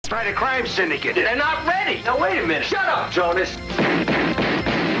Try the crime syndicate. They're not ready. Now, wait a minute. Shut up, Jonas.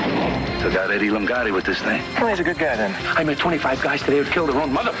 Took out Eddie Lomgardi with this thing. Well, he's a good guy, then. I met 25 guys today who'd killed their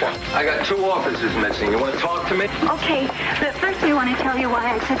own mother for him. I got 2 officers missing. You want to talk to me? Okay, but first we want to tell you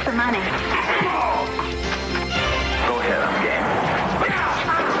why I took the money. Go ahead, I'm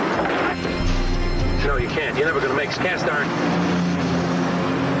game. No, you can't. You're never going to make cast iron.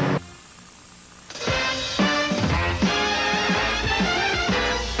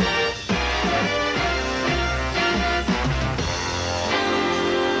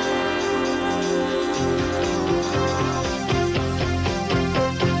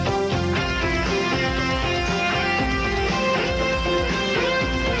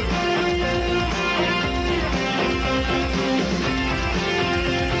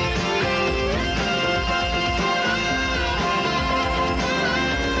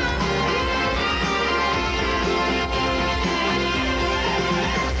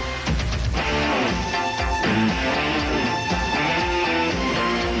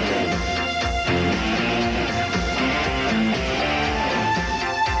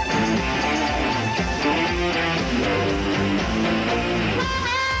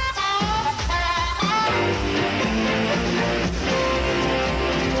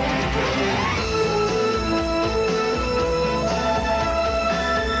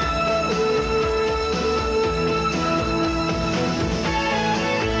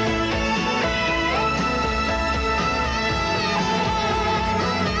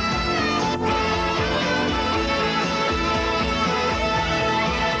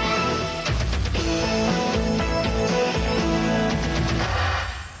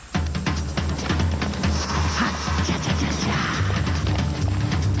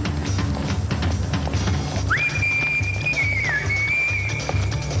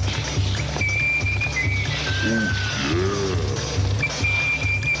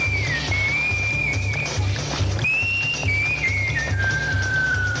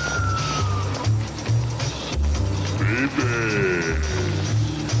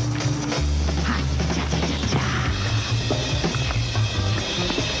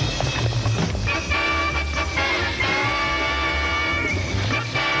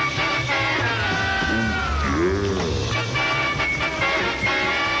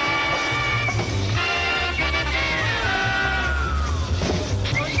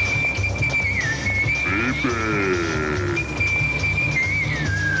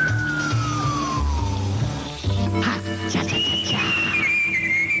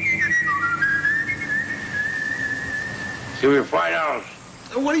 Give me $5.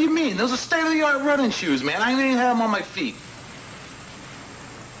 What do you mean? Those are state-of-the-art running shoes, man. I didn't even have them on my feet.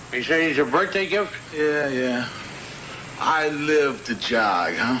 You say it's a birthday gift? Yeah. I live to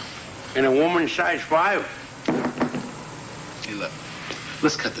jog, huh? In a woman's size 5? Hey, look.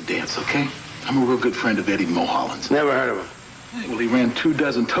 Let's cut the dance, okay? I'm a real good friend of Eddie Mulholland's. Never heard of him. Hey, well, he ran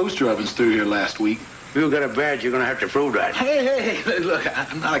 24 toaster ovens through here last week. If you got a badge, you're gonna have to prove that. Hey, look,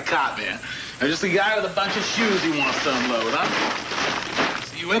 I'm not a cop, man. I'm just a guy with a bunch of shoes he wants to unload, huh?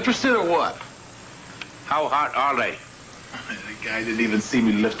 So you interested or what? How hot are they? The guy didn't even see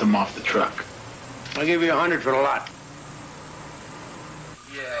me lift them off the truck. I'll give you 100 for the lot.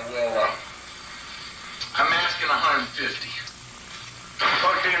 Yeah, well, I'm asking 150.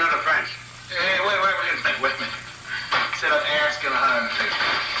 Go see another friend. Hey, wait a minute. I said I'm asking 150.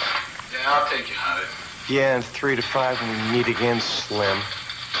 Yeah, I'll take you 100. Yeah, and 3 to 5 when we meet again, Slim.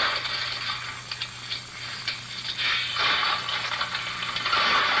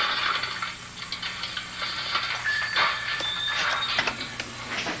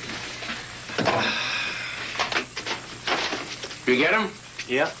 You get them?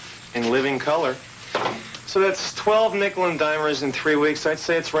 Yeah, in living color. So that's 12 nickel and dimers in 3 weeks. I'd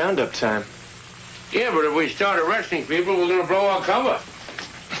say it's roundup time. Yeah, but if we start arresting people, we're gonna blow our cover.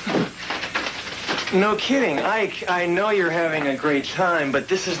 No kidding. Ike, I know you're having a great time, but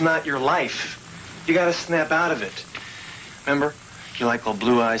this is not your life. You gotta snap out of it. Remember? You like old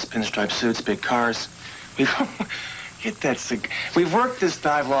blue eyes, pinstripe suits, big cars. Get that We've worked this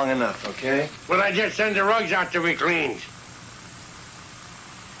dive long enough, okay? Well, I just send the rugs out to be cleaned.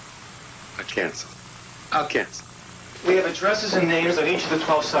 I'll cancel. We have addresses and names on each of the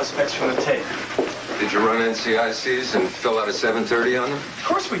 12 suspects from the tape. Did you run NCICs and fill out a 730 on them? Of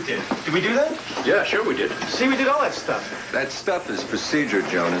course we did. Did we do that? Yeah, sure we did. See, we did all that stuff. That stuff is procedure,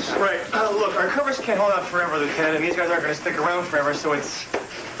 Jonas. Right. Look, our covers can't hold out forever, Lieutenant, and these guys aren't going to stick around forever, so it's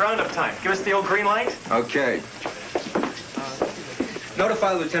roundup time. Give us the old green light. Okay.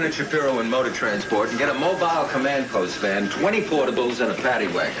 Notify Lieutenant Shapiro in motor transport and get a mobile command post van, 20 portables, and a paddy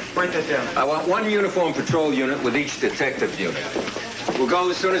wagon. Write that down. I want 1 uniform patrol unit with each detective unit. We'll go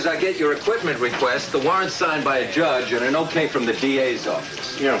as soon as I get your equipment request, the warrant signed by a judge, and an okay from the DA's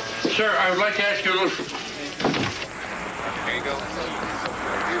office. Yeah. Sir, I would like to ask you a little... Here you go.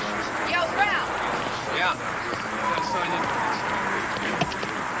 Yo, Ralph! Yeah.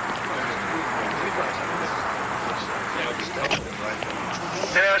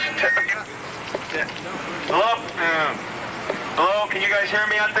 Hello? Hello? Can you guys hear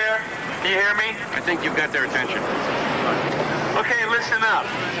me out there? Can you hear me? I think you've got their attention. Okay, listen up.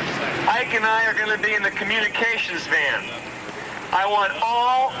 Ike and I are going to be in the communications van. I want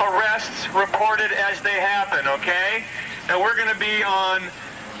all arrests reported as they happen, okay? Now, we're going to be on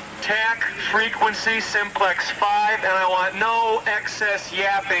TAC frequency simplex 5, and I want no excess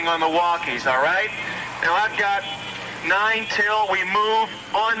yapping on the walkies, all right? Now, I've got 9 till we move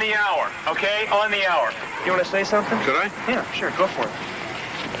on the hour, okay? On the hour. You want to say something? Should I? Yeah, sure, go for it.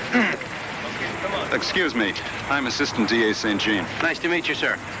 Excuse me. I'm Assistant DA St. Jean. Nice to meet you,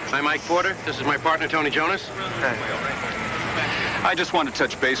 sir. I'm Ike Porter. This is my partner, Tony Jonas. I just want to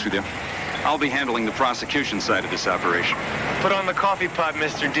touch base with you. I'll be handling the prosecution side of this operation. Put on the coffee pot,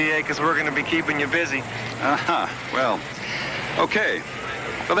 Mr. DA, because we're going to be keeping you busy. Uh-huh. Well, okay.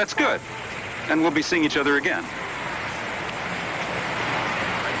 Well, that's good. And we'll be seeing each other again.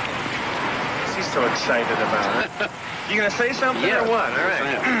 He's so excited about it. You going to say something or what? All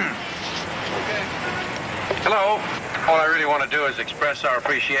right. Hello. All I really want to do is express our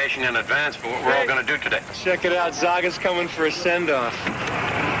appreciation in advance for what we're all going to do today. Check it out. Zaga's coming for a send-off.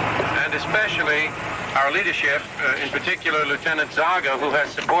 And especially our leadership, in particular Lieutenant Zaga, who has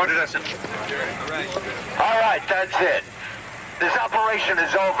supported us. All right, that's it. This operation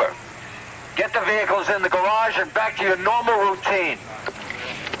is over. Get the vehicles in the garage and back to your normal routine.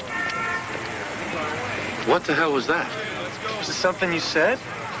 What the hell was that? Was it something you said?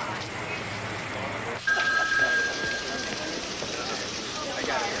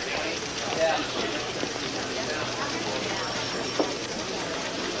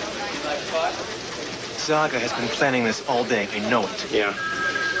 Zaga has been planning this all day. I know it. Yeah.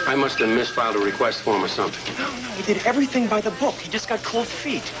 I must have misfiled a request form or something. No, he did everything by the book. He just got cold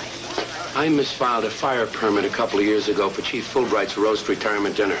feet. I misfiled a fire permit a couple of years ago for Chief Fulbright's roast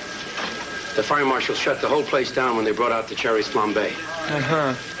retirement dinner. The fire marshal shut the whole place down when they brought out the cherries flambe.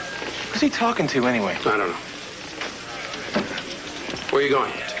 Uh-huh. Who's he talking to anyway? I don't know. Where are you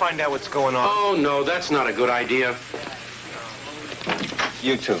going? To find out what's going on. Oh, no, that's not a good idea.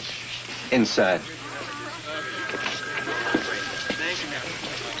 You two. Inside.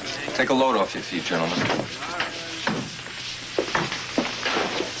 Take a load off your feet, gentlemen.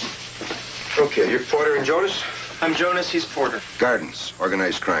 Okay, you're Porter and Jonas? I'm Jonas, he's Porter. Gardens,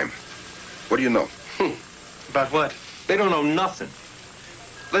 organized crime. What do you know? About what? They don't know nothing.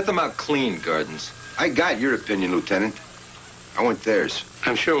 Let them out clean, Gardens. I got your opinion, Lieutenant. I want theirs.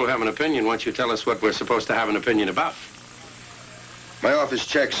 I'm sure we'll have an opinion once you tell us what we're supposed to have an opinion about. My office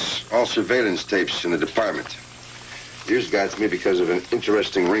checks all surveillance tapes in the department. Yours got to me because of an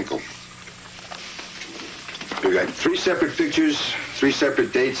interesting wrinkle. You got 3 separate pictures, 3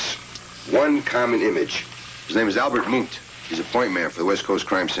 separate dates, 1 common image. His name is Albert Munt. He's a point man for the West Coast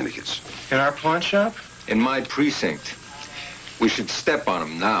crime syndicates. In our pawn shop? In my precinct. We should step on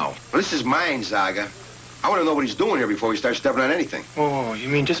him now. Well, this is mine, Zaga. I want to know what he's doing here before we start stepping on anything. Oh, you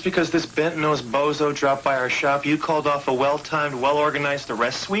mean just because this bent-nosed bozo dropped by our shop, you called off a well-timed, well-organized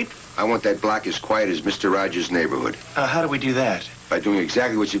arrest sweep? I want that block as quiet as Mr. Rogers' neighborhood. How do we do that? By doing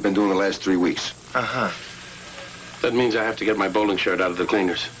exactly what you've been doing the last 3 weeks. Uh-huh. That means I have to get my bowling shirt out of the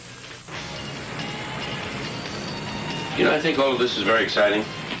cleaners. You know, I think all of this is very exciting.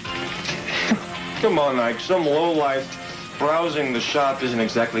 Come on, Ike. Some lowlife browsing the shop isn't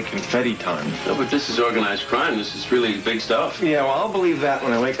exactly confetti time. No, but this is organized crime. This is really big stuff. Yeah, well, I'll believe that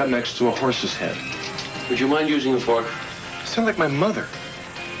when I wake up next to a horse's head. Would you mind using a fork? You sound like my mother.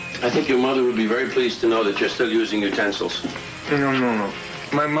 I think your mother would be very pleased to know that you're still using utensils. No.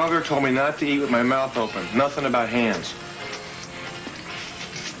 My mother told me not to eat with my mouth open. Nothing about hands.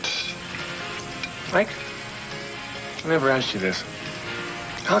 Mike, I never asked you this.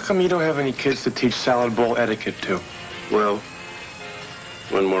 How come you don't have any kids to teach salad bowl etiquette to? Well,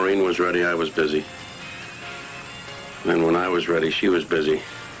 when Maureen was ready, I was busy. And when I was ready, she was busy.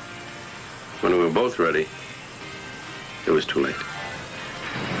 When we were both ready, it was too late.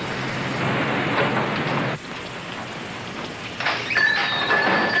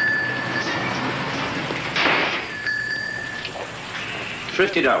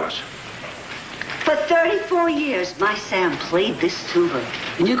 $50. For 34 years, my Sam played this tuba.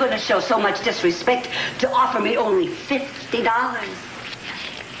 And you're going to show so much disrespect to offer me only $50.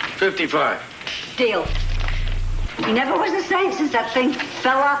 55. Deal. He never was the same since that thing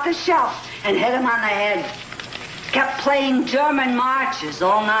fell off the shelf and hit him on the head. Kept playing German marches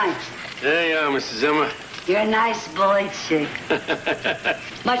all night. There you are, Mrs. Zimmer. You're a nice boy, Chick.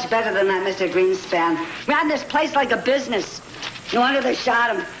 Much better than that Mr. Greenspan. Ran this place like a business. No wonder they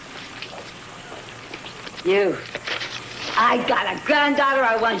shot him. You. I got a granddaughter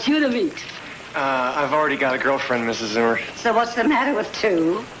I want you to meet. I've already got a girlfriend, Mrs. Zimmer. So what's the matter with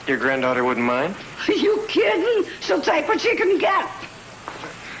two? Your granddaughter wouldn't mind? Are you kidding? She'll take what she can get.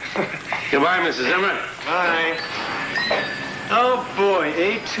 Goodbye, Mrs. Zimmer. Bye. Oh, boy,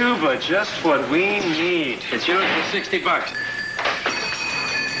 a tuba, just what we need. It's yours for $60.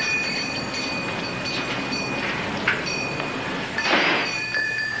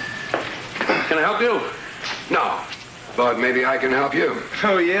 Can I help you? No. But maybe I can help you.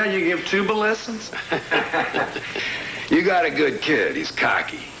 Oh, yeah? You give tuba lessons? You got a good kid. He's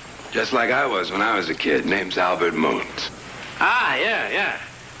cocky. Just like I was when I was a kid. Name's Albert Moons. Ah, yeah.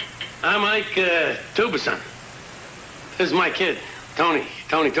 I'm Ike Tubeson. This is my kid, Tony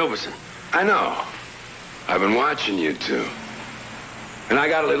Tubeson. I know. I've been watching you two. And I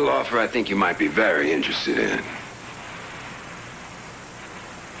got a little offer I think you might be very interested in.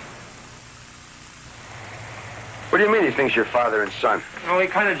 What do you mean he thinks you're father and son? Well, he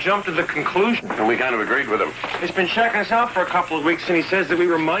kind of jumped to the conclusion. And we kind of agreed with him. He's been checking us out for a couple of weeks, and he says that we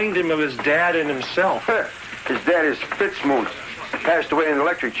remind him of his dad and himself. His dad is Fitzmoon. Passed away in an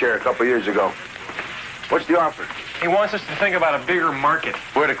electric chair a couple years ago. What's the offer? He wants us to think about a bigger market.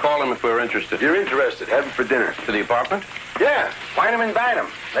 Where to call him if we're interested? You're interested. Have him for dinner. To the apartment? Yeah. Find him and dine him.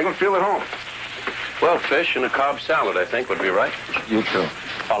 Make him feel at home. Well, fish and a Cobb salad, I think, would be right. You too.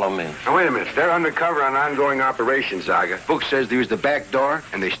 Follow me. Now, wait a minute. They're undercover on ongoing operations, Zaga. Book says they use the back door,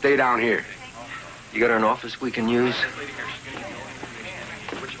 and they stay down here. You got an office we can use?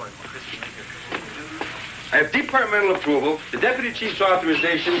 I have departmental approval, the deputy chief's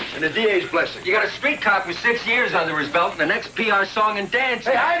authorization, and the DA's blessing. You got a street cop with 6 years under his belt and the next PR song and dance.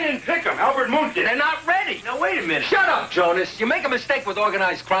 Hey, I didn't pick him. Albert Moon did. They're not ready. Now, wait a minute. Shut up, Jonas. You make a mistake with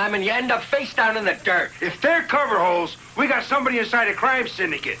organized crime and you end up face down in the dirt. If they're cover holes, we got somebody inside a crime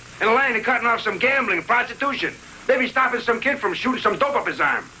syndicate in a line of cutting off some gambling and prostitution. Maybe stopping some kid from shooting some dope up his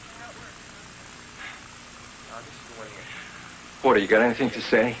arm. Porter, you got anything to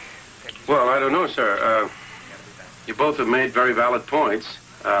say? Well, I don't know, sir. You both have made very valid points.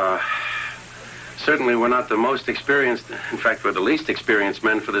 Certainly we're not the most experienced, in fact, we're the least experienced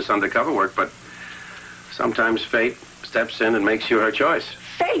men for this undercover work, but sometimes fate steps in and makes you her choice.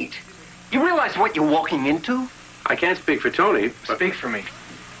 Fate? You realize what you're walking into? I can't speak for Tony, but Speak for me.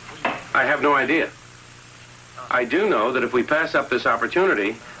 I have no idea. I do know that if we pass up this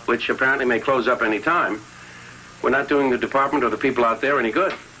opportunity, which apparently may close up any time, we're not doing the department or the people out there any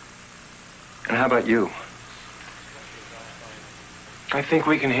good. And how about you? I think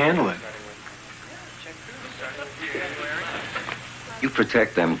we can handle it. You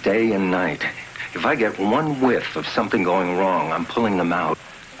protect them day and night. If I get one whiff of something going wrong, I'm pulling them out.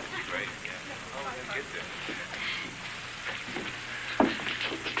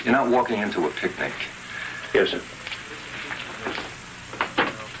 You're not walking into a picnic. Yes, sir.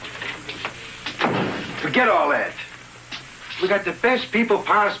 Forget all that. We got the best people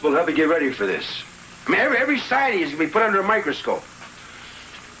possible to help you get ready for this. I mean, every side of you is going to be put under a microscope.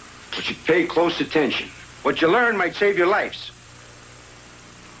 But you pay close attention. What you learn might save your lives.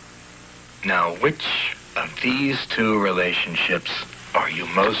 Now, which of these two relationships are you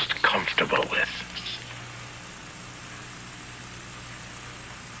most comfortable with?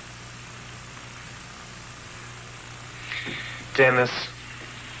 Dennis.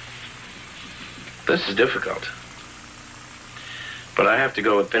 This is difficult. But I have to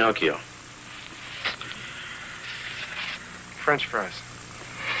go with Pinocchio. French fries.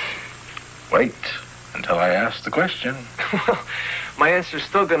 Wait until I ask the question. Well, my answer's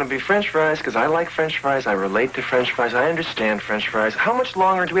still going to be French fries because I like French fries. I relate to French fries. I understand French fries. How much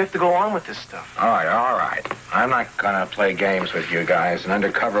longer do we have to go on with this stuff? All right. I'm not gonna play games with you guys. In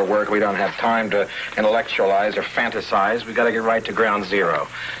undercover work, we don't have time to intellectualize or fantasize. We gotta get right to ground zero.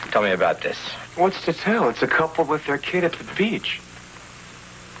 Tell me about this. What's to tell? It's a couple with their kid at the beach.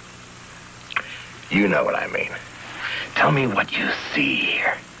 You know what I mean. Tell me what you see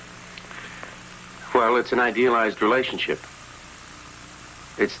here. Well, it's an idealized relationship.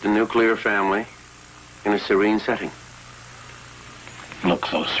 It's the nuclear family in a serene setting. Look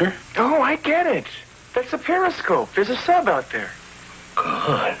closer. Oh, I get it. That's a periscope. There's a sub out there.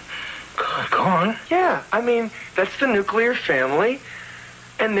 Good. Go on. Yeah, I mean, that's the nuclear family,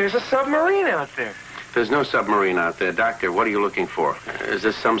 and there's a submarine out there. There's no submarine out there. Doctor, what are you looking for? Is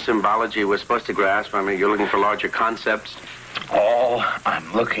this some symbology we're supposed to grasp? I mean, you're looking for larger concepts? All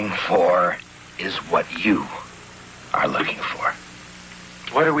I'm looking for is what you are looking for.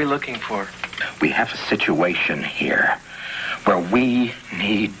 What are we looking for? We have a situation here where we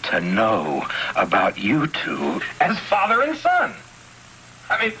need to know about you two as father and son.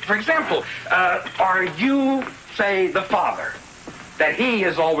 I mean, for example, are you, say, the father that he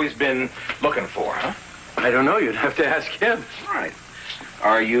has always been looking for, huh? I don't know. You'd have to ask him. Right.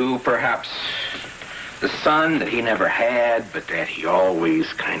 Are you perhaps the son that he never had, but that he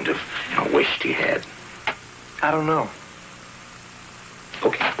always kind of, wished he had? I don't know.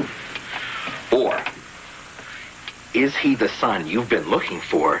 Okay. Or is he the son you've been looking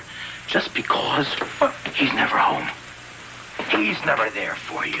for just because he's never home? He's never there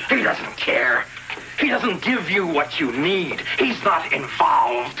for you. He doesn't care. He doesn't give you what you need. He's not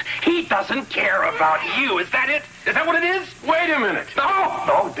involved. He doesn't care about you. Is that it? Is that what it is? Wait a minute.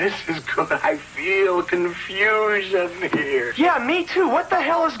 Oh, this is good. I feel confusion here. Yeah, me too. What the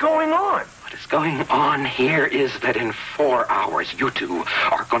hell is going on? What is going on here is that in 4 hours, you two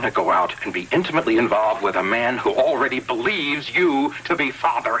are going to go out and be intimately involved with a man who already believes you to be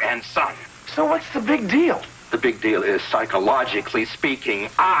father and son. So what's the big deal? The big deal is, psychologically speaking,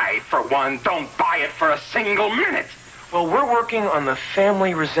 I, for one, don't buy it for a single minute. Well, we're working on the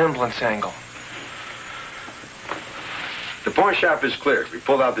family resemblance angle. The pawn shop is clear. We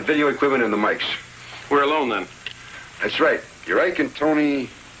pulled out the video equipment and the mics. We're alone, then. That's right. You're Ike and Tony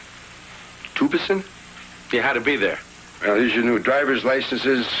Tubison? You had to be there. Well, here's your new driver's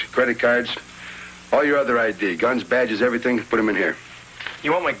licenses, credit cards, all your other ID, guns, badges, everything. Put them in here.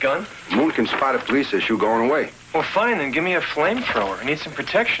 You want my gun? Moon can spot a police issue going away. Well, fine, then give me a flamethrower. I need some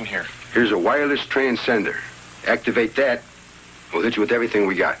protection here. Here's a wireless transcender. Activate that. We'll hit you with everything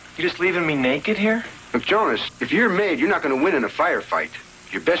we got. You just leaving me naked here? Look, Jonas, if you're made, you're not going to win in a firefight.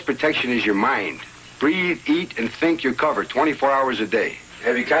 Your best protection is your mind. Breathe, eat, and think you're covered 24 hours a day.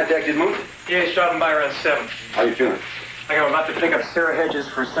 Have you contacted Moon? Yeah, he's dropping by around 7. How you feeling? I'm about to pick up Sarah Hedges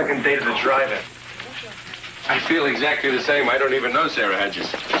for a second date at the drive-in. I feel exactly the same. I don't even know Sarah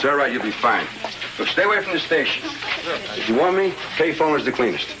Hedges. It's all right. You'll be fine. Look, stay away from the station. If you want me, payphone is the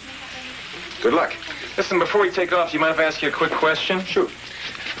cleanest. Good luck. Listen, before we take off, do you mind if I ask you a quick question? Shoot.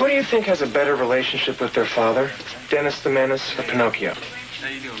 Who do you think has a better relationship with their father? Dennis the Menace or Pinocchio? How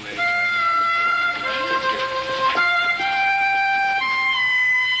you doing, lady?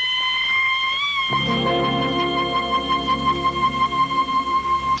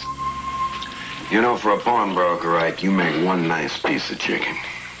 You know, for a pawnbroker, Ike, you make one nice piece of chicken.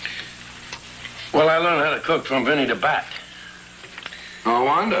 Well, I learned how to cook from Vinny the Bat. No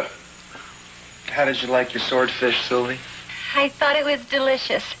wonder. How did you like your swordfish, Sylvie? I thought it was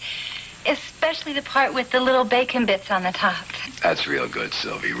delicious, especially the part with the little bacon bits on the top. That's real good,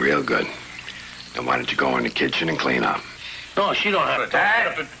 Sylvie, real good. Now, why don't you go in the kitchen and clean up? No, she don't have to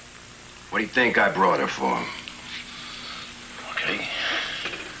talk. What do you think I brought her for? Okay.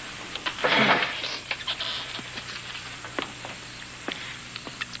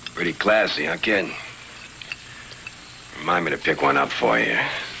 Pretty classy, huh, kid? Remind me to pick one up for you.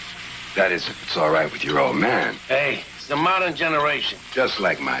 That is, if it's all right with your old man. Hey, it's the modern generation. Just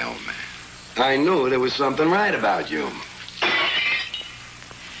like my old man. I knew there was something right about you.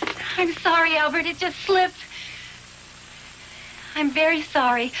 I'm sorry, Albert. It just slipped. I'm very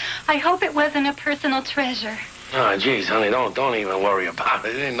sorry. I hope it wasn't a personal treasure. Oh, geez, honey, don't even worry about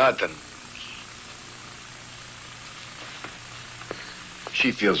it. It ain't nothing.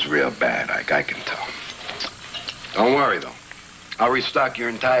 She feels real bad, Ike, I can tell. Don't worry, though. I'll restock your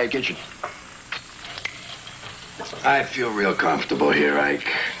entire kitchen. I feel real comfortable here, Ike.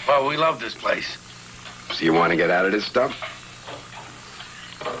 Well, we love this place. So you want to get out of this stuff?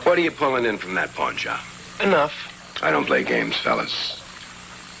 What are you pulling in from that pawn shop? Enough. I don't play games, fellas.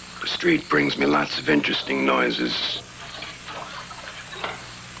 The street brings me lots of interesting noises.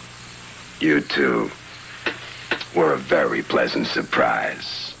 You two were a very pleasant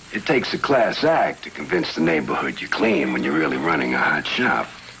surprise. It takes a class act to convince the neighborhood you're clean when you're really running a hot shop.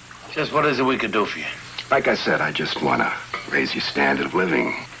 Just what is it we could do for you? Like I said, I just want to raise your standard of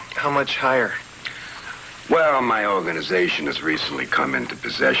living. How much higher? Well, my organization has recently come into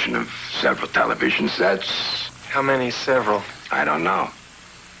possession of several television sets. How many? Several. I don't know.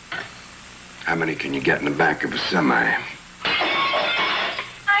 How many can you get in the back of a semi?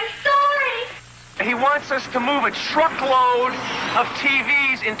 I'm sorry. He wants us to move a truckload of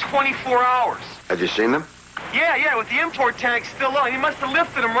TVs in 24 hours. Have you seen them? Yeah, with the import tank still on. He must have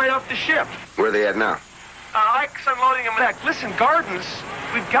lifted them right off the ship. Where are they at now? Ike's unloading them back. Listen, Gardens,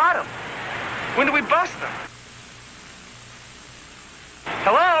 we've got them. When do we bust them?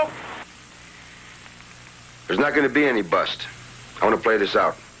 Hello? There's not going to be any bust. I want to play this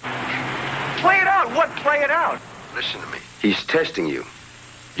out. Play it out? What? Play it out? Listen to me. He's testing you.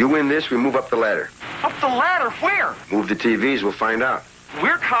 You win this, we move up the ladder. Up the ladder? Where? Move the TVs, we'll find out.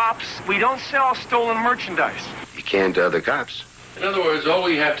 We're cops. We don't sell stolen merchandise. You can't to other cops. In other words, all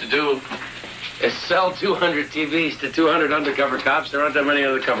we have to do is sell 200 TVs to 200 undercover cops. There aren't that many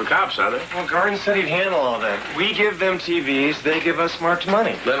undercover cops, are there? Well, Garden said he'd handle all that. We give them TVs, they give us marked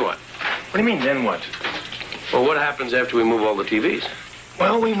money. Then what? What do you mean, then what? Well, what happens after we move all the TVs?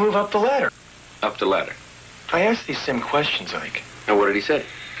 Well, we move up the ladder. Up the ladder. I asked these same questions, Ike. And what did he say?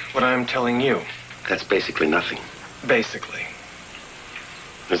 What I'm telling you. That's basically nothing. Basically.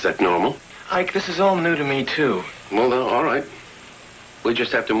 Is that normal? Ike, this is all new to me, too. Well, no, all right. We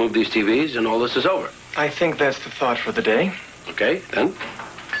just have to move these TVs and all this is over. I think that's the thought for the day. Okay, then.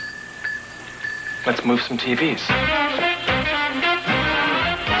 Let's move some TVs.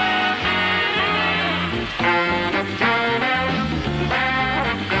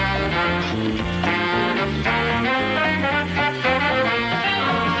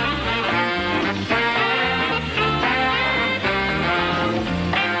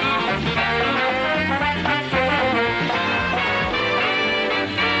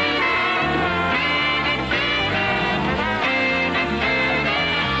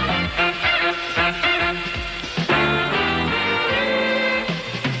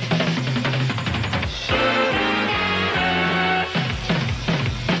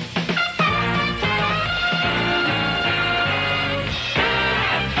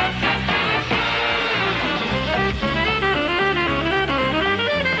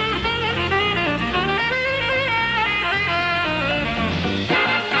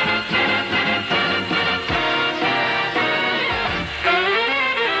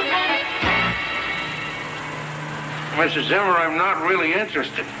 Mrs. Zimmer, I'm not really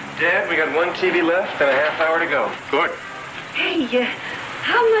interested. Dad, we got one TV left and a half hour to go. Good. Hey,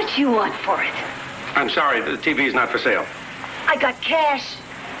 how much you want for it? I'm sorry, the TV's not for sale. I got cash,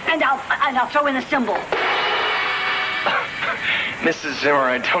 and I'll throw in the symbol. Mrs. Zimmer,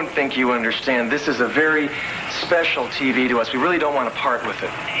 I don't think you understand. This is a very special TV to us. We really don't want to part with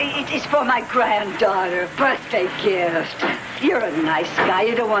it. It's for my granddaughter, birthday gift. You're a nice guy.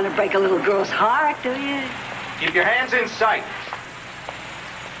 You don't want to break a little girl's heart, do you? Keep your hands in sight.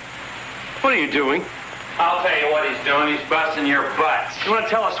 What are you doing? I'll tell you what he's doing. He's busting your butts. You want to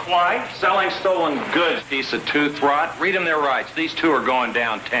tell us why? Selling stolen goods, piece of tooth rot. Read them their rights. These two are going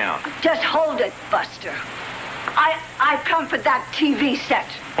downtown. Just hold it, Buster. I've come for that TV set.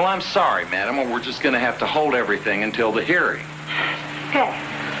 Well, I'm sorry, madam. We're just going to have to hold everything until the hearing. Okay.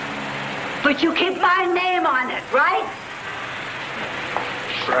 But you keep my name on it, right?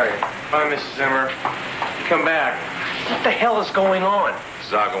 Right. Bye, Mrs. Zimmer. Come back. What the hell is going on?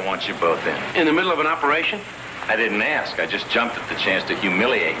 Zaga wants you both in. In the middle of an operation? I didn't ask. I just jumped at the chance to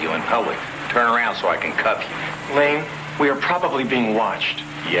humiliate you in public. Turn around so I can cuff you. Lane, we are probably being watched.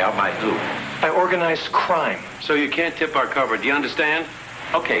 Yeah, by who? By organized crime. So you can't tip our cover. Do you understand?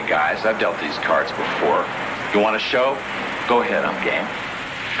 Okay, guys, I've dealt these cards before. You want a show? Go ahead, I'm game.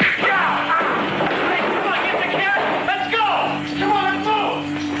 Come on, get the cat! Let's go! Come on, let's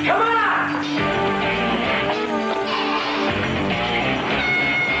move! Come on!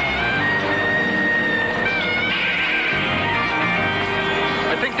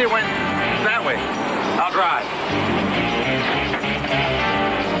 I think they went that way. I'll drive.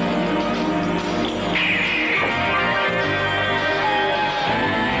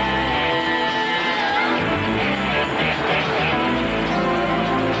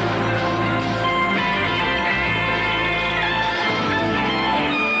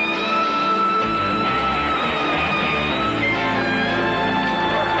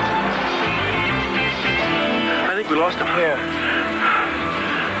 We lost him. Yeah.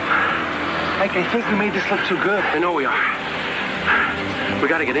 Mike, I think we made this look too good. I know we are. We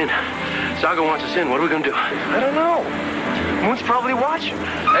gotta get in. Zaga wants us in. What are we gonna do? I don't know. Moon's probably watching.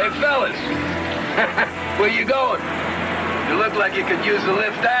 Hey, fellas. Where you going? You look like you could use a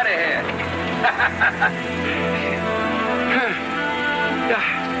lift out of here.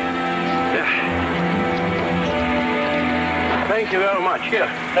 Thank you very much. Here,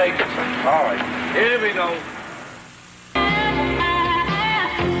 take it. All right. Here we go.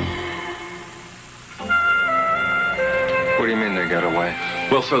 What do you mean they got away?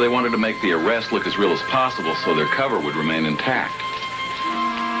 Well, sir, they wanted to make the arrest look as real as possible so their cover would remain intact.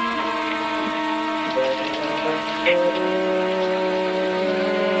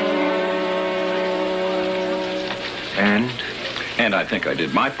 And I think I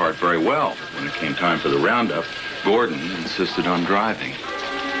did my part very well. But when it came time for the roundup, Gordon insisted on driving.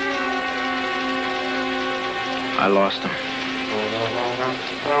 I lost him.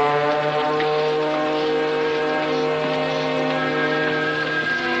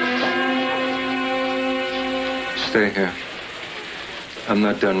 Stay here. I'm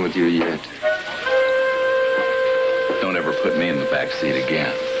not done with you yet. Don't ever put me in the back seat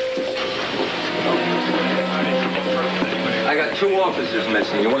again. I got 2 officers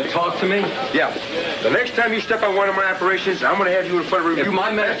missing. You want to talk to me? Yeah. The next time you step on one of my operations, I'm going to have you in front of a review. If my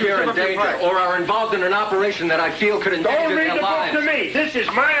men appear in danger or are involved in an operation that I feel could endanger their lives... Don't read the book to me. This is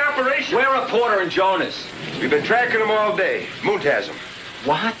my operation. Where are Porter and Jonas? We've been tracking them all day. Moot has them.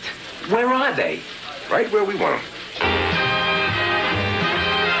 What? Where are they? Right where we want them.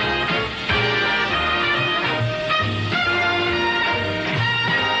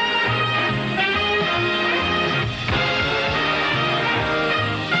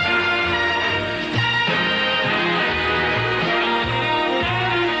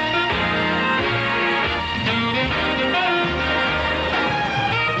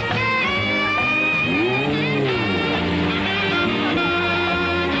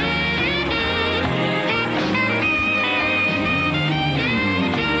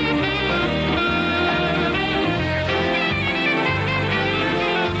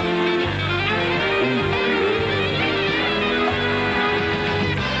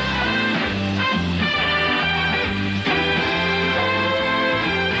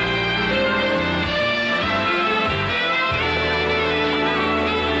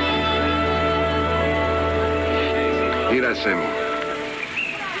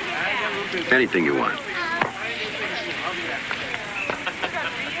 Anything you want.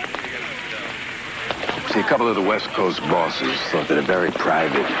 See, a couple of the West Coast bosses thought that a very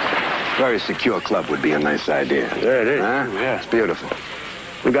private, very secure club would be a nice idea. Yeah, it is. Huh? Yeah. It's beautiful.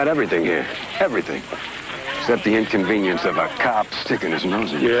 We got everything here. Everything. Except the inconvenience of a cop sticking his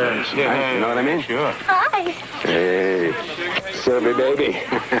nose in your face. Yeah. Right? You know what I mean? Sure. Hi. Hey, Sylvie, baby.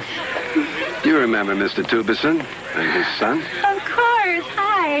 You remember Mr. Tubison and his son? Of course.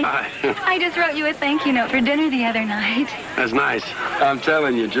 Hi. Hi. I just wrote you a thank you note for dinner the other night. That's nice. I'm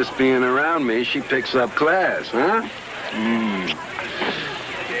telling you, just being around me, she picks up class, huh?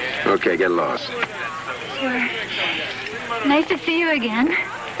 Okay, get lost. Sure. Nice to see you again.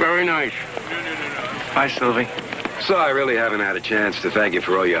 Very nice. Bye, Sylvie. So I really haven't had a chance to thank you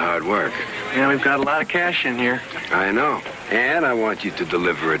for all your hard work. Yeah, we've got a lot of cash in here. I know. And I want you to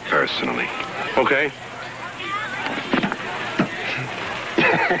deliver it personally. Okay.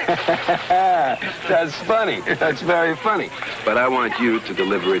 That's funny. That's very funny. But I want you to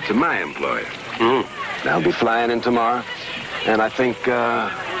deliver it to my employer. They'll be flying in tomorrow. And I think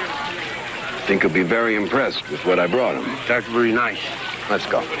he'll be very impressed with what I brought him. That's very nice. Let's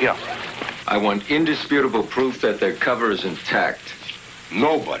go. Yeah. I want indisputable proof that their cover is intact.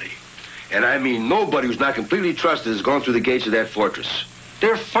 Nobody, and I mean nobody who's not completely trusted has gone through the gates of that fortress.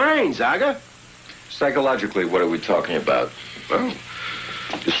 They're fine, Zaga. Psychologically, what are we talking about? Well,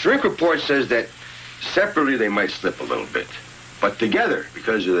 the shrink report says that separately they might slip a little bit. But together,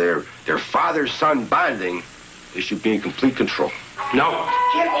 because of their father-son bonding, they should be in complete control. No.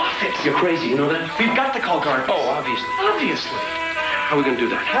 Get off it. You're crazy, you know that? We've got to call guard. Oh, obviously. Obviously. How are we going to do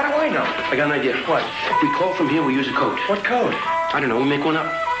that? How do I know? I got an idea. What? If we call from here, we use a code. What code? I don't know. We make one up.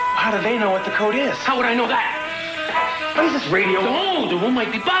 How do they know what the code is? How would I know that? What is this radio? Oh, the room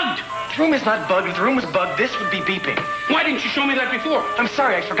might be bugged. The room is not bugged. If the room was bugged, this would be beeping. Why didn't you show me that before? I'm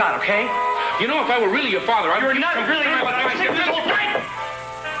sorry, I forgot, okay? You know, if I were really your father, I would... You're not really my father.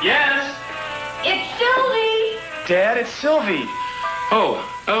 Yes? It's Sylvie. Dad, it's Sylvie. Oh,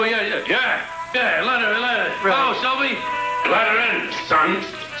 yeah. Let her. Really? Oh, Sylvie, let her in, son.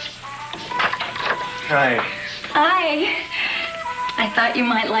 Hi. I thought you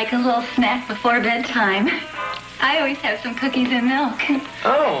might like a little snack before bedtime. I always have some cookies and milk.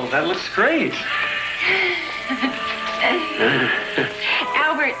 Oh, that looks great.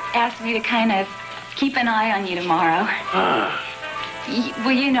 Albert asked me to kind of keep an eye on you tomorrow.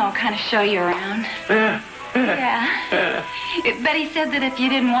 Well, you know, kind of show you around. Yeah. But he said that if you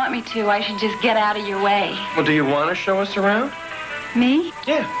didn't want me to, I should just get out of your way. Well, do you want to show us around? Me?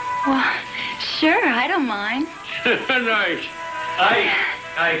 Yeah. Well, sure, I don't mind. Nice.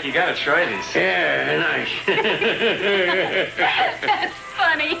 Ike, you gotta try this. Yeah, nice. That's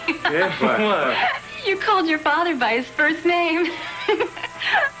funny. Yeah, what? You called your father by his first name.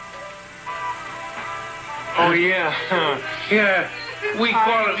 Oh, yeah. Yeah, we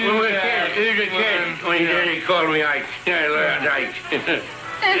call it, when we were kids, he was a kid, when he called me Ike. Yeah, Ike.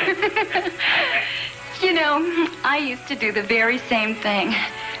 You know, I used to do the very same thing.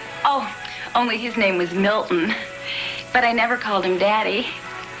 Oh, only his name was Milton. But I never called him Daddy.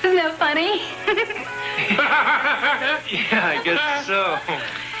 Isn't that funny? Yeah, I guess so.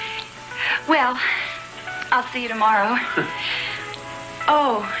 Well, I'll see you tomorrow.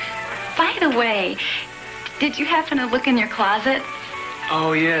 Oh, by the way, did you happen to look in your closet?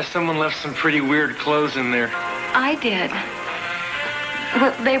 Oh, yeah, someone left some pretty weird clothes in there. I did.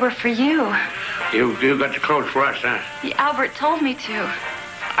 Well, they were for you. You got the clothes for us, huh? Albert told me to.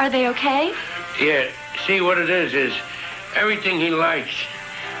 Are they okay? Yeah, see what it is everything he likes.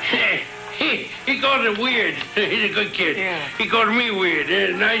 He calls it weird. He's a good kid. Yeah. He calls me weird.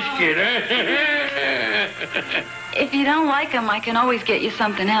 Nice kid, huh? If you don't like them, I can always get you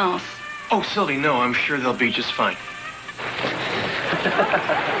something else. Oh, Sylvie, no, I'm sure they'll be just fine.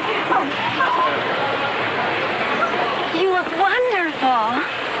 You look wonderful.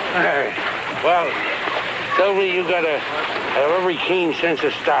 Hey, well, Sylvie, you got a very keen sense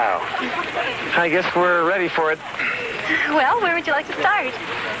of style. I guess we're ready for it. Well, where would you like to start?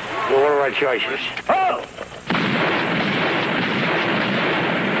 Well, what are our choices? Oh!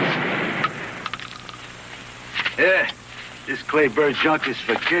 Yeah, this clay bird junk is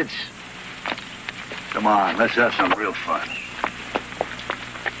for kids. Come on, let's have some real fun.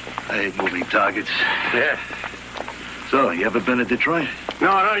 I hate moving targets. Yeah. So, you ever been to Detroit? No,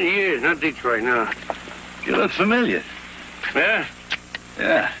 not in years. Not Detroit, no. You look familiar. Yeah?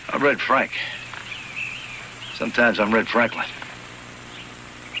 Yeah, I'm Red Frank. Sometimes I'm Red Franklin.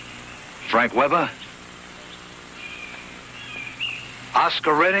 Frank Weber?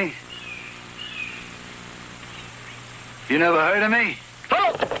 Oscar Redding? You never heard of me?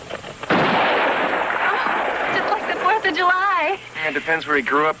 Oh, just like the 4th of July. Yeah, it depends where he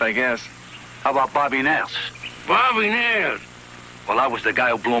grew up, I guess. How about Bobby Nails? Bobby Nails. Well, I was the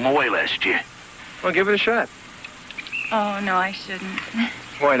guy who blew him away last year. Well, give it a shot. Oh, no, I shouldn't.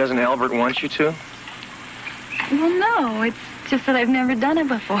 Why, doesn't Albert want you to? Well, no, it's just that I've never done it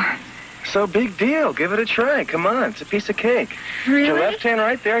before. So big deal. Give it a try. Come on, it's a piece of cake. Really? Your left hand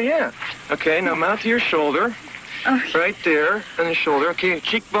right there, yeah. Okay, now mount to your shoulder. Okay. Right there, on the shoulder. Okay,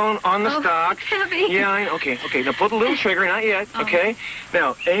 cheekbone on the stock. Heavy. Yeah, okay. Now pull the little trigger, not yet, okay?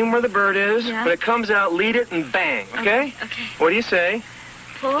 Now, aim where the bird is. Yeah. When it comes out, lead it and bang, okay? Okay. What do you say?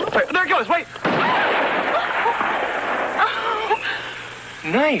 Pull. Wait, there it goes, wait! Oh,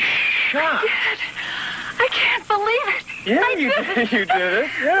 Nice shot. I can't believe it. Yeah, I you did it. did it.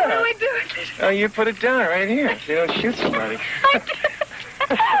 Yeah. How do I do it? Oh, you put it down right here so you don't shoot somebody. I did it.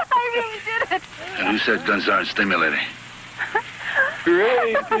 I really did it. And who said guns aren't stimulating?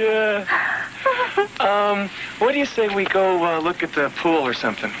 Great, yeah. What do you say we go look at the pool or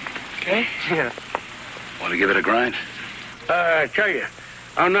something? Okay? Yeah. Want to give it a grind? I tell you,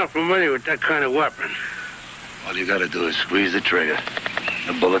 I'm not familiar with that kind of weapon. All you gotta do is squeeze the trigger.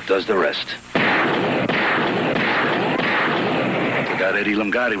 The bullet does the rest. You got Eddie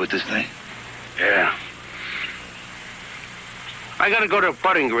Lomgardi with this thing? Yeah. I gotta go to a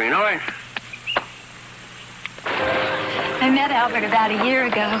putting green, all right? I met Albert about a year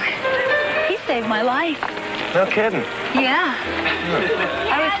ago. He saved my life. No kidding. Yeah.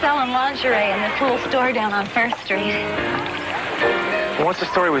 I was selling lingerie in this little store down on 1st Street. Well, what's the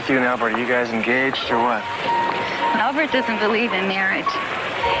story with you and Albert? Are you guys engaged or what? Albert doesn't believe in marriage.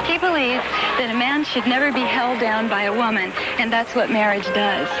 He believes that a man should never be held down by a woman, and that's what marriage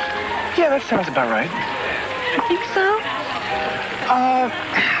does. Yeah, that sounds about right. You think so?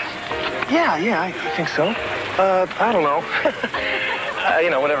 Yeah, I think so. I don't know.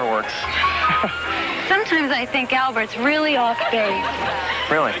 Whatever works. Sometimes I think Albert's really off base.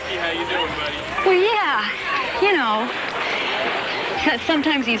 Really? How you doing, buddy? Well, yeah. You know,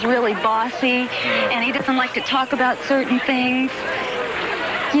 sometimes he's really bossy, and he doesn't like to talk about certain things.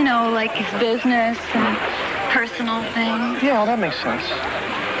 You know, like his business and personal things. Yeah, well, that makes sense.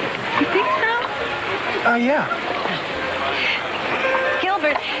 You think so? Yeah.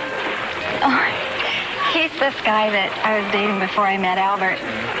 Gilbert, he's this guy that I was dating before I met Albert.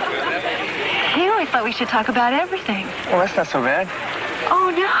 He always thought we should talk about everything. Well, that's not so bad.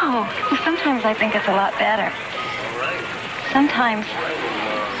 Oh, no. Sometimes I think it's a lot better. Sometimes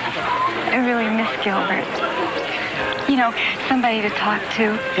I really miss Gilbert. You know, somebody to talk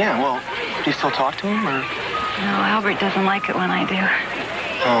to. Yeah, well, do you still talk to him, or? No, Albert doesn't like it when I do.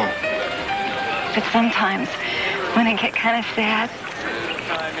 Oh. But sometimes, when I get kind of sad,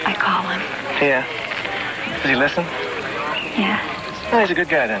 I call him. Yeah. Does he listen? Yeah. Well, he's a good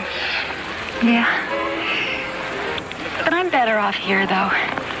guy, then. Yeah. But I'm better off here, though.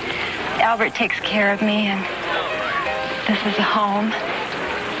 Albert takes care of me, and this is a home.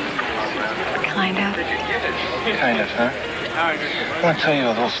 kind of. Kind of, huh? I want to tell you a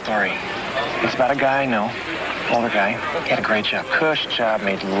little story. It's about a guy I know, older guy. He had a great job, cush job,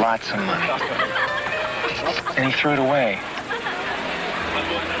 made lots of money. And he threw it away.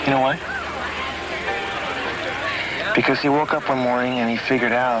 You know why? Because he woke up one morning and he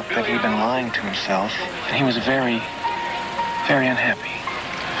figured out that he'd been lying to himself, and he was very, very unhappy.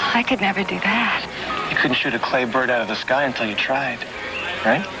 I could never do that. You couldn't shoot a clay bird out of the sky until you tried,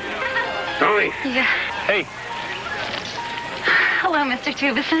 right? Tony. Yeah. Hey. Hello, Mr.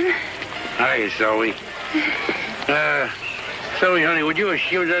 Tubison. Hi, Zoe. Zoe, honey, would you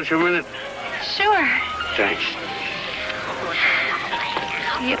excuse us for a minute? Sure. Thanks.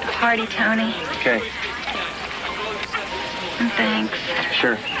 See you at the party, Tony. Okay. And thanks.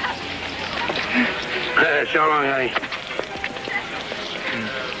 Sure. So long, honey.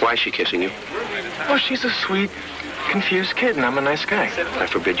 Why is she kissing you? Well, she's a sweet, confused kid, and I'm a nice guy. I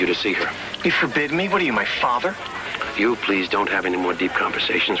forbid you to see her. You forbid me? What are you, my father? You, please, don't have any more deep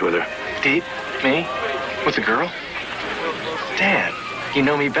conversations with her. Deep? Me? With a girl? Dad, you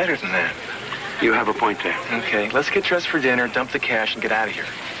know me better than that. You have a point there. Okay, let's get dressed for dinner, dump the cash, and get out of here.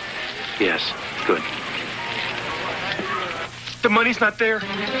 Yes, good. The money's not there.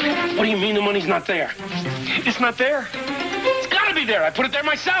 What do you mean the money's not there? It's not there. It's gotta be there. I put it there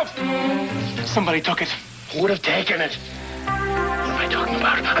myself. Somebody took it. Who would have taken it? What am I talking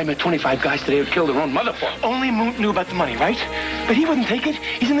about? I met 25 guys today who killed their own mother for it. Only Moot knew about the money, right? But he wouldn't take it.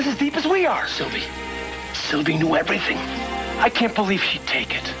 He's in this as deep as we are. Sylvie knew everything. I can't believe she'd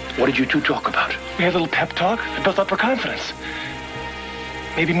take it. What did you two talk about? We had a little pep talk. I built up her confidence.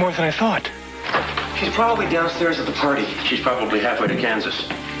 Maybe more than I thought. She's probably downstairs at the party. She's probably halfway to Kansas.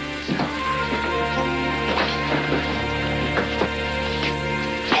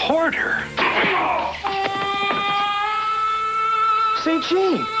 Porter? Say,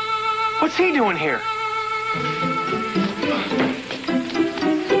 Gene, what's he doing here?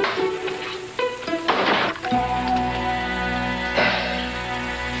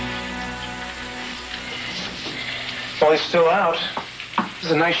 Well, he's still out. This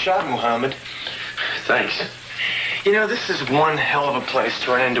is a nice shot, Muhammad. Thanks. You know, this is one hell of a place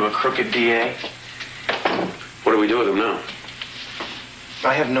to run into a crooked DA. What do we do with him now?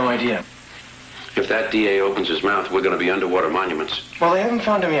 I have no idea. If that DA opens his mouth, we're going to be underwater monuments. Well, they haven't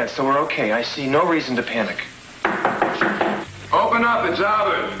found him yet, so we're okay. I see no reason to panic. Open up, it's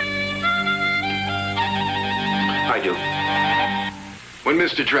Albert. I do. When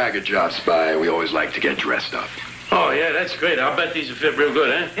Mr. Traggett drops by, we always like to get dressed up. Oh, yeah, that's great. I'll bet these will fit real good,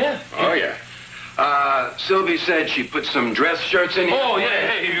 eh? Yeah. Oh, yeah. Sylvie said she put some dress shirts in here. Oh, yeah,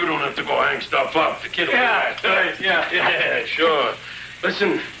 hey, you don't have to go hang stuff up. The kid will Yeah, sure.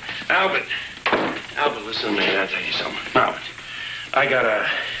 Listen, Albert, listen to me. I'll tell you something. Albert, I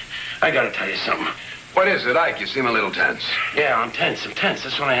gotta tell you something. What is it, Ike? You seem a little tense. Yeah, I'm tense.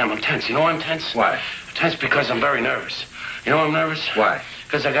 That's what I am. I'm tense. You know why I'm tense? Why? I'm tense because I'm very nervous. You know why I'm nervous? Why?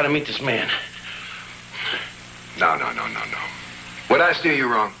 Because I gotta meet this man. No. Would I steer you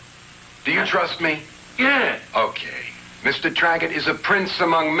wrong? Do you trust me? Yeah. Okay. Mr. Traggett is a prince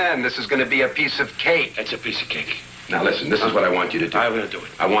among men. This is going to be a piece of cake. It's a piece of cake. Now, listen, this is what I want you to do. I'm going to do it.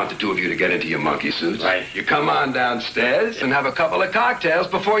 I want the two of you to get into your monkey suits. Right. You come on downstairs and have a couple of cocktails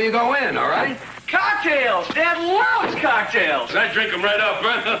before you go in, all right? Cocktails! Dad loves cocktails! I drink them right up,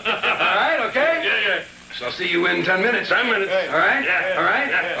 huh? All right, okay? Yeah. So I'll see you in 10 minutes. 10 minutes. All right? Yeah. All right?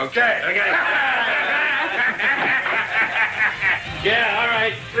 Yeah. Okay. Yeah, all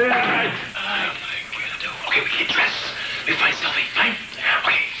right. Okay, we get dressed. We find Sylvie, fine?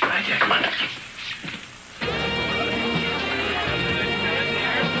 Okay. Yeah, come on.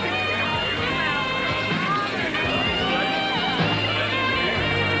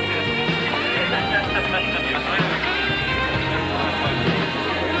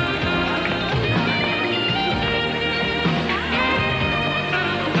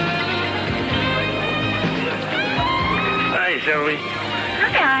 Hi, Sylvie.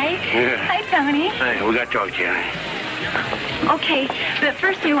 Hi. Yeah. Hi, Tony. Hey, we got to talk to you. Okay, but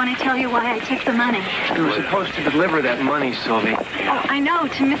first I want to tell you why I took the money. We were supposed to deliver that money, Sylvie. Oh, I know,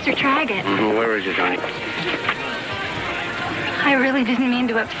 to Mr. Traggett. Where is it, honey? I really didn't mean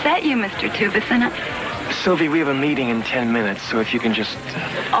to upset you, Mr. Tubison. Sylvie, we have a meeting in 10 minutes, so if you can just...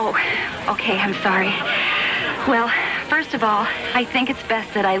 Oh, okay, I'm sorry. Well, first of all, I think it's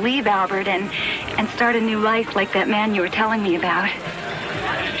best that I leave Albert and start a new life like that man you were telling me about.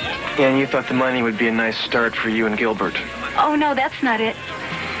 Yeah, and you thought the money would be a nice start for you and Gilbert. Oh, no, that's not it.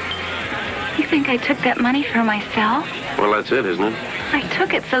 You think I took that money for myself? Well, that's it, isn't it? I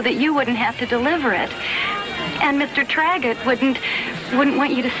took it so that you wouldn't have to deliver it. And Mr. Traggett wouldn't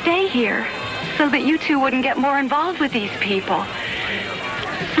want you to stay here. so that you two wouldn't get more involved with these people.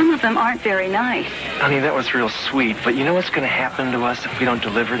 Some of them aren't very nice. Honey, that was real sweet, but you know what's going to happen to us if we don't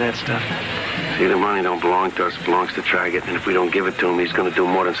deliver that stuff? See, the money don't belong to us, it belongs to Traggett, and if we don't give it to him, he's going to do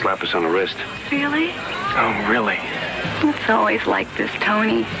more than slap us on the wrist. Really? Oh, really? It's always like this,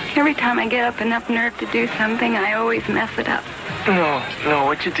 Tony. Every time I get up enough nerve to do something, I always mess it up. No,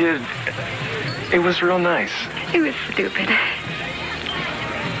 what you did, it was real nice. It was stupid.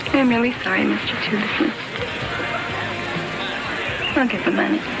 I'm really sorry, Mr. Tudison. I'll get the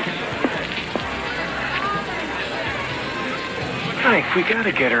money. Mike, we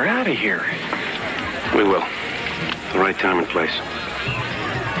gotta get her out of here. We will. The right time and place.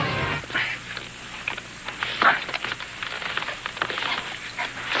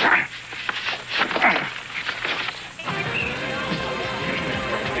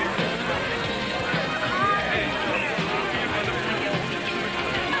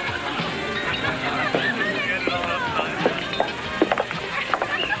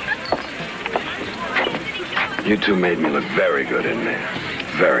 You two made me look very good in there.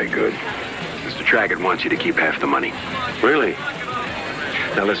 Very good. Mr. Traggett wants you to keep half the money. Really?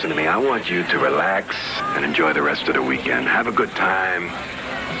 Now listen to me. I want you to relax and enjoy the rest of the weekend. Have a good time.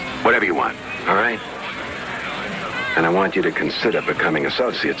 Whatever you want, all right? And I want you to consider becoming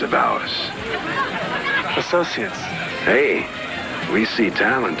associates of ours. Associates? Hey, we see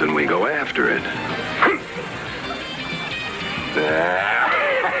talent and we go after it.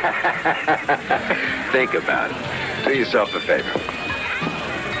 Think about it. Do yourself a favor.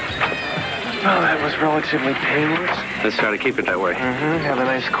 Well, that was relatively painless. Let's try to keep it that way. Mm-hmm. Have a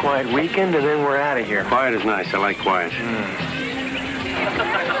nice quiet weekend, and then we're out of here. Quiet is nice. I like quiet.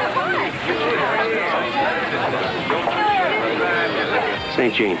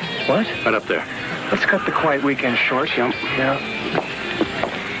 St. Jean. What? Right up there. Let's cut the quiet weekend short. Yep. Yeah.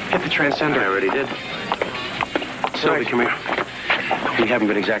 Hit the transcender. I already did. Sylvie, come here. We haven't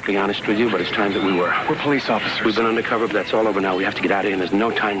been exactly honest with you, but it's time that we were. We're police officers. We've been undercover, but that's all over now. We have to get out of here, and there's no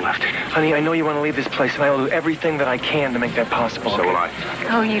time left. Honey, I know you want to leave this place, and I will do everything that I can to make that possible. So will I.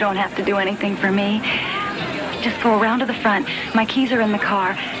 Oh, you don't have to do anything for me. Just go around to the front. My keys are in the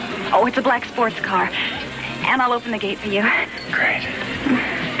car. Oh, it's a black sports car. And I'll open the gate for you. Great.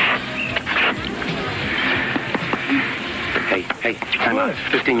 Hey, time out.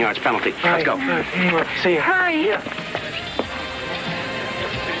 15 yards penalty. Let's go. See you. Hurry. Yeah.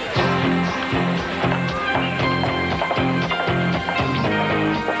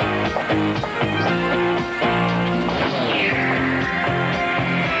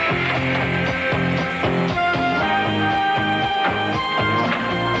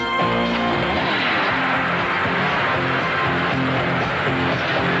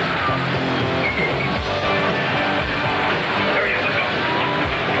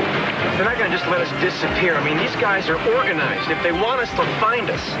 They're not going to just let us disappear. I mean, these guys are organized. If they want us, they'll find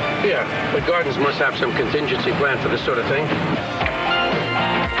us. Yeah, but Gardens must have some contingency plan for this sort of thing.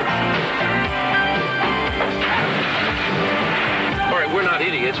 All right, we're not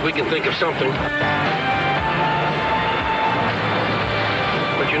idiots. We can think of something.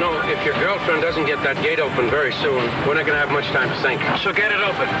 But you know, if your girlfriend doesn't get that gate open very soon, we're not going to have much time to think. So get it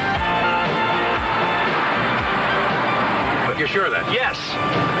open. You're sure of that? Yes.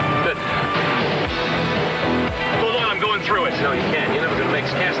 Good. Hold on, I'm going through it. No, you can't. You're never going to make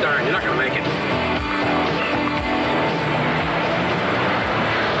cast iron. You're not going to make it.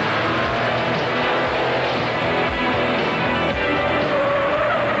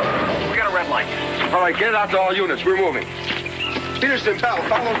 We got a red light. All right, get it out to all units. We're moving. Peterson, Bell,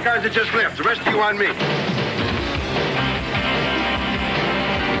 follow those cars that just left. The rest of you on me.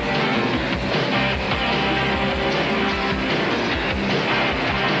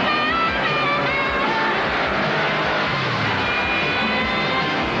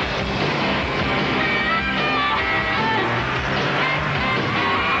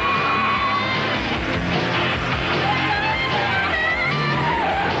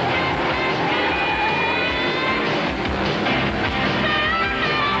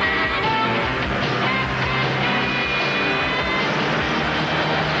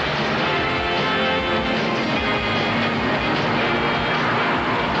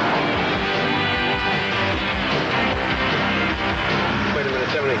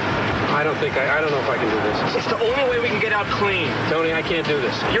 I don't know if I can do this. It's the only way we can get out clean. Tony, I can't do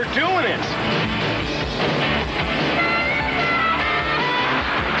this. You're doing it.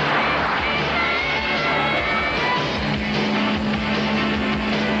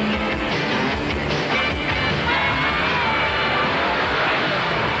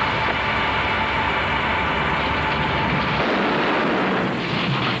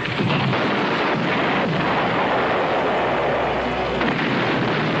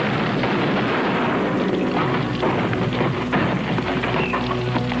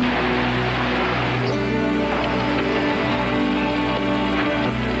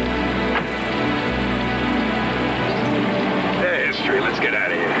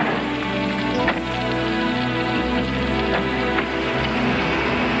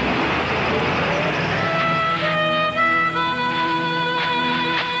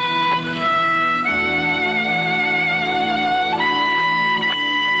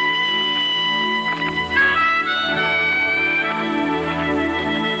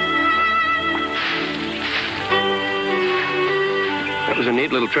 a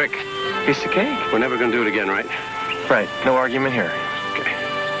neat little trick. Piece of cake. We're never going to do it again, right? Right. No argument here. Okay.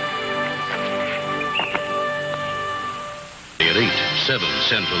 At 8, 7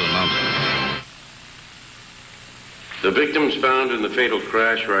 Central and Mountain. The victims found in the fatal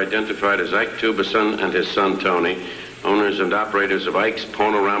crash were identified as Ike Tubeson and his son Tony, owners and operators of Ike's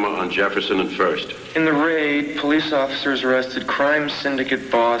Panorama on Jefferson and First. In the raid, police officers arrested crime syndicate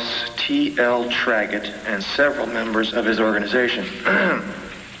boss T.L. Traggett and several members of his organization.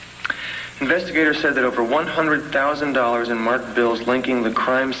 Investigators said that over $100,000 in marked bills linking the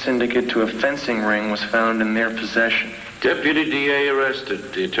crime syndicate to a fencing ring was found in their possession. Deputy DA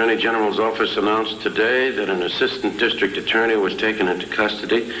arrested. The Attorney General's office announced today that an assistant district attorney was taken into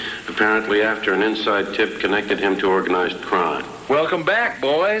custody, apparently after an inside tip connected him to organized crime. Welcome back,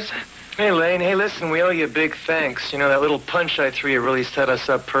 boys. Hey, Lane. Hey, listen, we owe you a big thanks. You know, that little punch I threw you really set us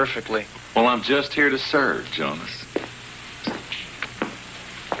up perfectly. Well, I'm just here to serve, Jonas.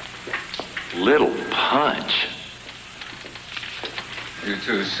 Little punch. You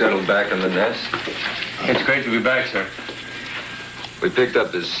two settled back in the nest? It's great to be back, sir. We picked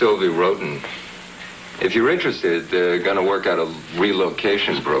up this Sylvie Roten. If you're interested, they're going to work out a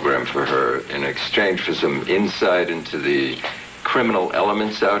relocation program for her in exchange for some insight into the criminal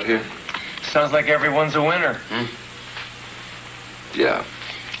elements out here. Sounds like everyone's a winner. Yeah.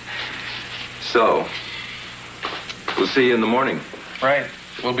 So, we'll see you in the morning. Right.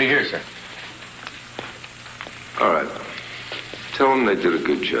 We'll be here, sir. All right. Tell them they did a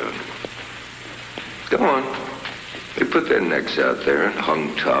good job. Go on. They put their necks out there and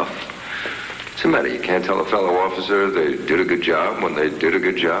hung tough. What's the matter? You can't tell a fellow officer they did a good job when they did a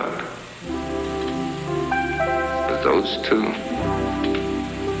good job? But those two?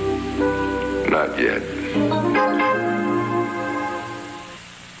 Not yet.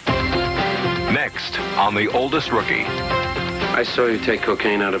 Next, on The Oldest Rookie. I saw you take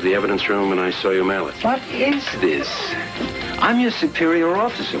cocaine out of the evidence room, and I saw you mail it. What is this? I'm your superior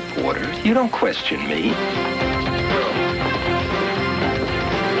officer, Porter. You don't question me. Is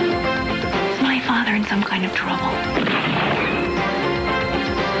my father in some kind of trouble?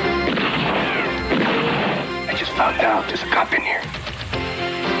 I just found out there's a cop in here.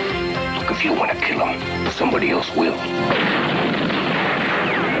 Look, if you want to kill him, somebody else will.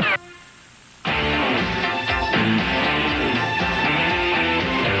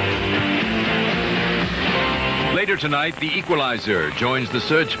 Later tonight, The Equalizer joins the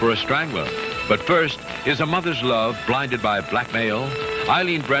search for a strangler. But first, is a mother's love blinded by blackmail?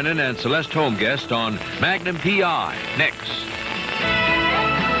 Eileen Brennan and Celeste Holmguest on Magnum P.I. next.